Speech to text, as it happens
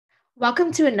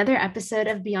Welcome to another episode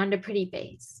of Beyond a Pretty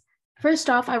Face. First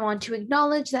off, I want to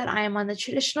acknowledge that I am on the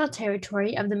traditional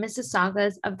territory of the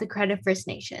Mississaugas of the Credit First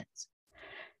Nations.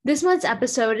 This month's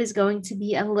episode is going to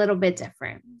be a little bit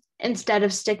different. Instead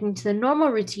of sticking to the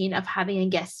normal routine of having a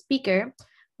guest speaker,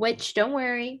 which don't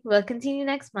worry, will continue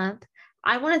next month,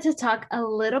 I wanted to talk a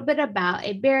little bit about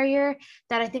a barrier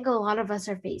that I think a lot of us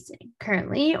are facing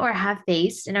currently or have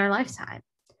faced in our lifetime.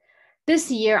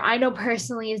 This year, I know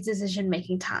personally is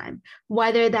decision-making time,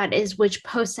 whether that is which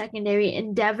post-secondary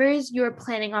endeavors you're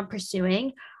planning on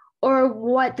pursuing or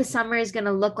what the summer is going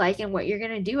to look like and what you're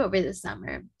going to do over the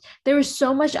summer. There is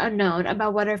so much unknown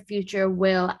about what our future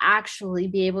will actually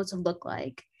be able to look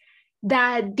like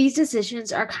that these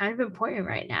decisions are kind of important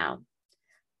right now.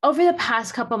 Over the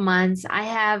past couple months, I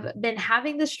have been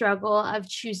having the struggle of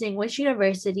choosing which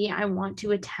university I want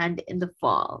to attend in the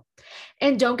fall.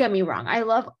 And don't get me wrong, I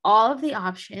love all of the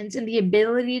options and the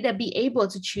ability to be able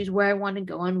to choose where I want to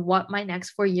go and what my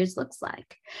next 4 years looks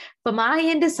like. But my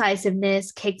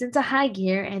indecisiveness kicked into high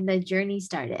gear and the journey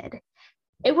started.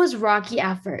 It was rocky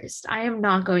at first, I am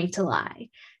not going to lie.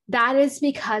 That is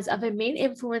because of a main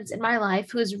influence in my life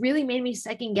who has really made me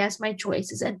second guess my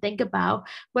choices and think about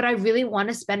what I really want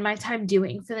to spend my time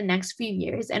doing for the next few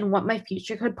years and what my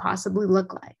future could possibly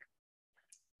look like.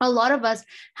 A lot of us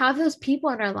have those people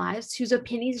in our lives whose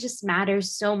opinions just matter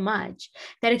so much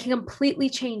that it can completely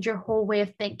change your whole way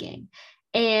of thinking.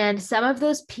 And some of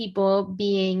those people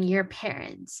being your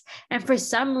parents. And for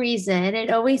some reason,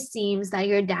 it always seems that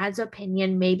your dad's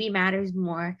opinion maybe matters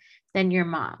more than your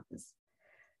mom's.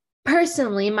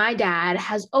 Personally, my dad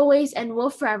has always and will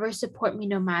forever support me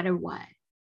no matter what.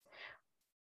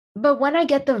 But when I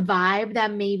get the vibe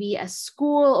that maybe a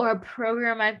school or a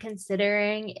program I'm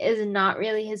considering is not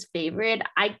really his favorite,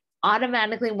 I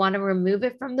automatically want to remove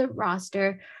it from the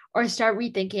roster or start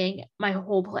rethinking my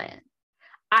whole plan.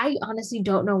 I honestly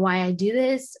don't know why I do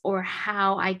this or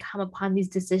how I come upon these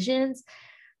decisions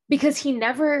because he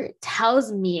never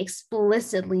tells me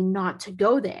explicitly not to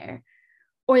go there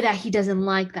or that he doesn't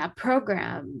like that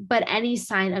program, but any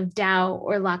sign of doubt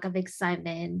or lack of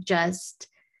excitement just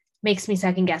makes me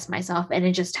second guess myself, and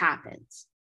it just happens.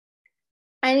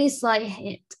 Any slight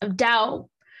hint of doubt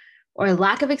or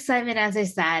lack of excitement, as I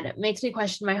said, makes me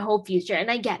question my whole future, and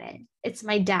I get it. It's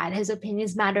my dad. His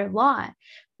opinions matter a lot,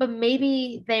 but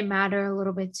maybe they matter a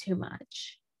little bit too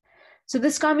much. So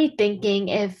this got me thinking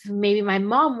if maybe my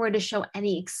mom were to show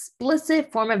any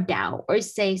explicit form of doubt or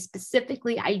say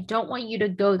specifically, I don't want you to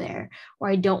go there or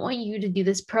I don't want you to do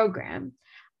this program,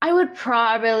 I would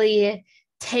probably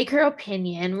take her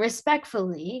opinion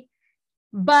respectfully,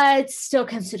 but still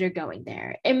consider going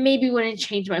there. It maybe wouldn't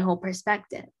change my whole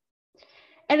perspective.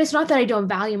 And it's not that I don't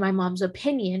value my mom's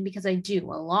opinion because I do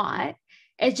a lot.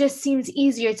 It just seems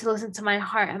easier to listen to my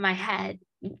heart and my head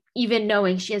even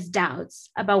knowing she has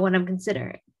doubts about what I'm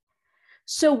considering.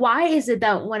 So, why is it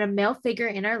that when a male figure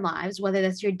in our lives, whether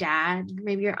that's your dad,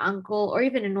 maybe your uncle, or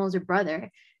even an older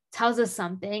brother, tells us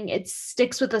something, it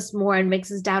sticks with us more and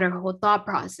makes us doubt our whole thought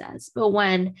process? But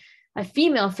when a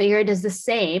female figure does the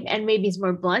same and maybe is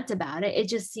more blunt about it, it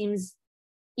just seems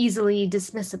easily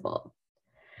dismissible.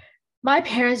 My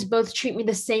parents both treat me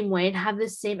the same way and have the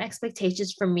same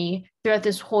expectations from me throughout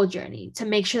this whole journey to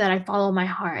make sure that I follow my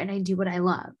heart and I do what I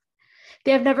love.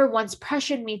 They have never once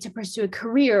pressured me to pursue a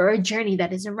career or a journey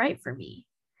that isn't right for me.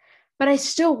 But I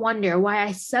still wonder why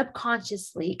I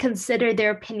subconsciously consider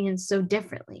their opinions so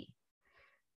differently.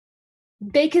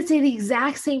 They could say the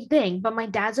exact same thing, but my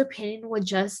dad's opinion would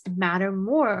just matter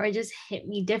more or just hit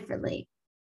me differently.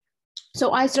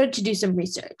 So I started to do some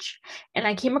research and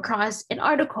I came across an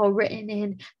article written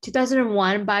in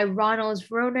 2001 by Ronald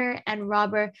Rohner and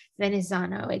Robert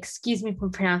Venezano. Excuse me for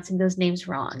pronouncing those names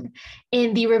wrong,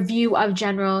 in the Review of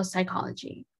General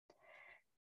Psychology.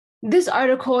 This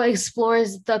article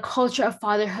explores the culture of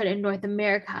fatherhood in North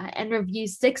America and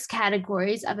reviews 6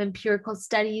 categories of empirical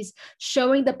studies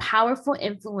showing the powerful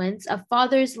influence of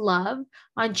fathers' love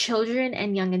on children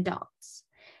and young adults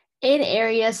in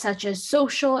areas such as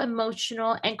social,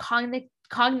 emotional, and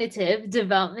cognitive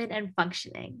development and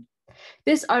functioning.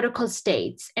 This article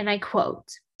states, and I quote,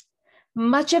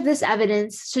 much of this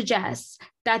evidence suggests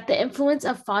that the influence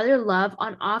of father love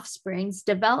on offspring's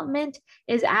development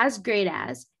is as great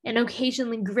as, and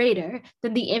occasionally greater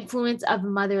than the influence of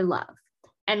mother love,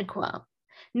 end quote.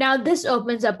 Now, this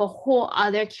opens up a whole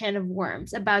other can of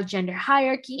worms about gender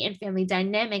hierarchy and family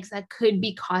dynamics that could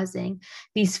be causing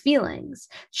these feelings.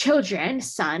 Children,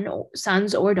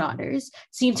 sons or daughters,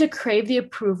 seem to crave the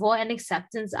approval and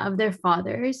acceptance of their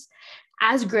fathers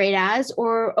as great as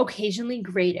or occasionally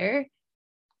greater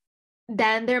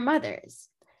than their mothers.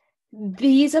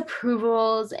 These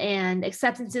approvals and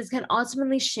acceptances can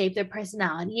ultimately shape their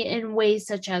personality in ways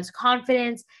such as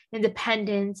confidence,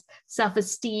 independence,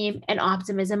 self-esteem, and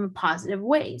optimism in positive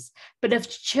ways. But if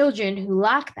children who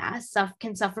lack that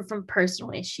can suffer from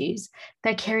personal issues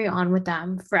that carry on with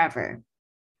them forever.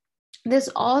 This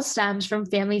all stems from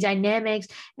family dynamics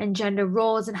and gender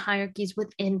roles and hierarchies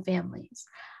within families.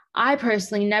 I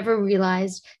personally never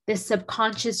realized this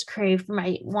subconscious crave for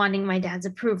wanting my dad's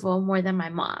approval more than my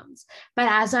mom's. But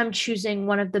as I'm choosing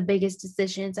one of the biggest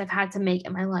decisions I've had to make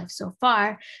in my life so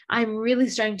far, I'm really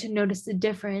starting to notice the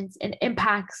difference and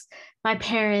impacts my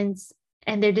parents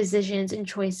and their decisions and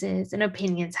choices and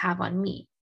opinions have on me.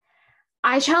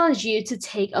 I challenge you to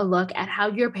take a look at how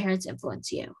your parents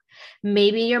influence you.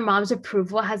 Maybe your mom's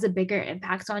approval has a bigger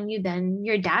impact on you than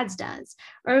your dad's does.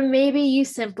 Or maybe you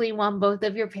simply want both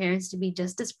of your parents to be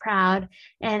just as proud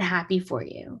and happy for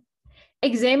you.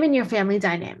 Examine your family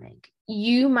dynamic.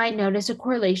 You might notice a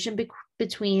correlation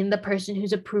between the person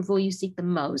whose approval you seek the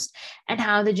most and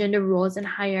how the gender roles and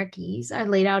hierarchies are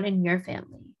laid out in your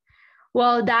family.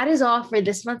 Well, that is all for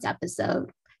this month's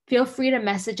episode. Feel free to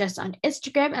message us on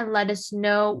Instagram and let us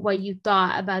know what you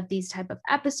thought about these type of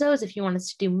episodes if you want us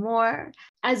to do more,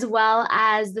 as well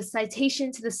as the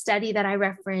citation to the study that I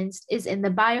referenced is in the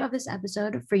bio of this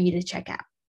episode for you to check out.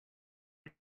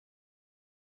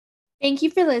 Thank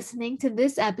you for listening to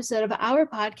this episode of our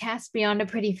podcast, Beyond a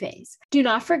Pretty Face. Do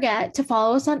not forget to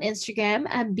follow us on Instagram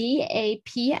at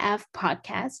BAPF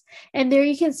Podcast, and there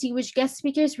you can see which guest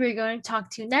speakers we're going to talk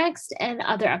to next and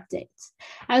other updates.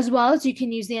 As well as you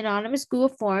can use the anonymous Google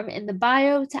form in the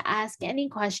bio to ask any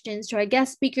questions to our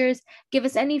guest speakers, give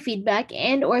us any feedback,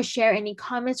 and or share any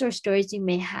comments or stories you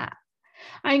may have.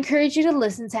 I encourage you to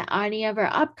listen to any of our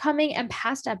upcoming and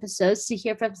past episodes to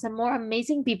hear from some more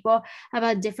amazing people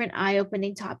about different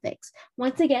eye-opening topics.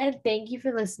 Once again, thank you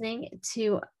for listening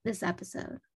to this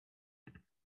episode.